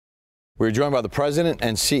We're joined by the president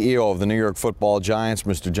and CEO of the New York Football Giants,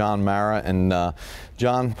 Mr. John Mara. And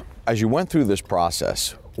John, as you went through this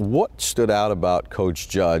process, what stood out about Coach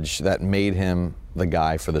Judge that made him the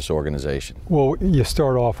guy for this organization? Well, you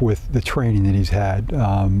start off with the training that he's had.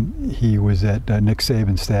 He was at Nick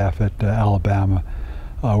Saban's staff at Alabama,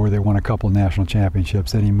 where they won a couple of national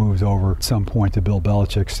championships. Then he moves over at some point to Bill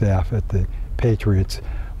Belichick's staff at the Patriots.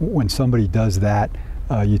 When somebody does that,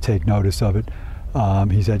 you take notice of it.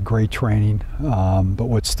 He's had great training, but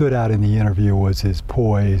what stood out in the interview was his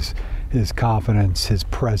poise, his confidence, his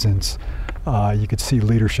presence. You could see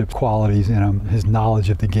leadership qualities in him, his knowledge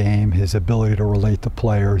of the game, his ability to relate to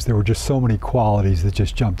players. There were just so many qualities that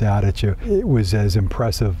just jumped out at you. It was as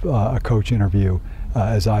impressive a coach interview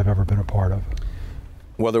as I've ever been a part of.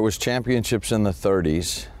 Whether it was championships in the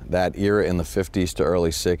 30s, that era in the 50s to early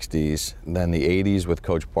 60s, then the 80s with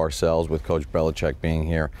Coach Parcells, with Coach Belichick being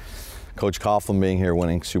here, Coach Coughlin being here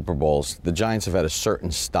winning Super Bowls, the Giants have had a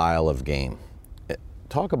certain style of game.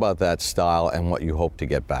 Talk about that style and what you hope to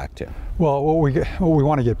get back to. Well, what we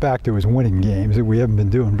want to get back to is winning games. We haven't been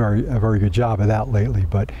doing a very good job of that lately,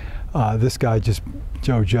 but this guy,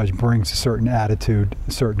 Joe Judge, brings a certain attitude,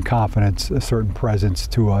 a certain confidence, a certain presence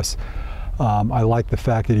to us. I like the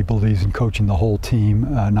fact that he believes in coaching the whole team,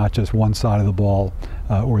 not just one side of the ball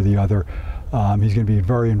or the other. He's going to be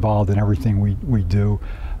very involved in everything we do.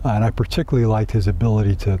 And I particularly liked his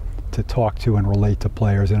ability to talk to and relate to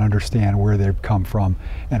players and understand where they've come from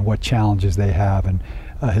and what challenges they have, and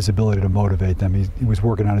his ability to motivate them. He was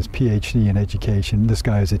working on his PhD in education. This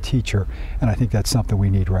guy is a teacher, and I think that's something we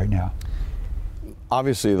need right now.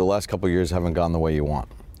 Obviously, the last couple of years haven't gone the way you want.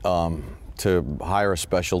 To hire a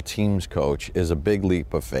special teams coach is a big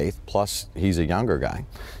leap of faith, plus he's a younger guy.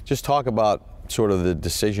 Just talk about sort of the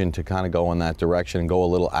decision to kind of go in that direction and go a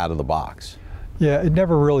little out of the box. Yeah, it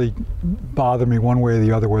never really bothered me one way or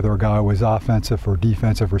the other whether a guy was offensive or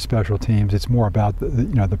defensive or special teams. It's more about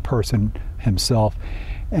the person himself.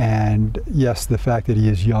 And yes, the fact that he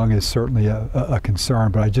is young is certainly a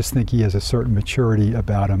concern, but I just think he has a certain maturity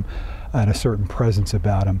about him and a certain presence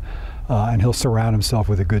about him. And he'll surround himself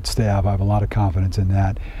with a good staff. I have a lot of confidence in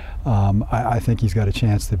that. I think he's got a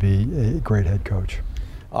chance to be a great head coach.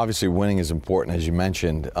 Obviously, winning is important, as you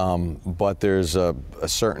mentioned, but there's a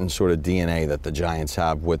certain sort of DNA that the Giants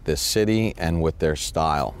have with this city and with their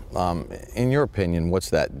style. In your opinion, what's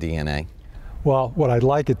that DNA? Well, what I'd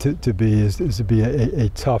like it to be is to be a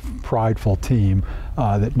tough, prideful team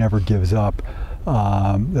that never gives up,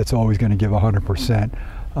 that's always going to give 100%,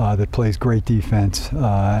 that plays great defense,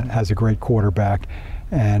 has a great quarterback,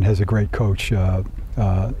 and has a great coach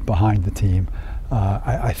behind the team.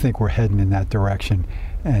 I think we're heading in that direction,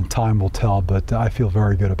 and time will tell, but I feel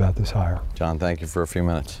very good about this hire. John, thank you for a few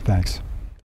minutes. Thanks.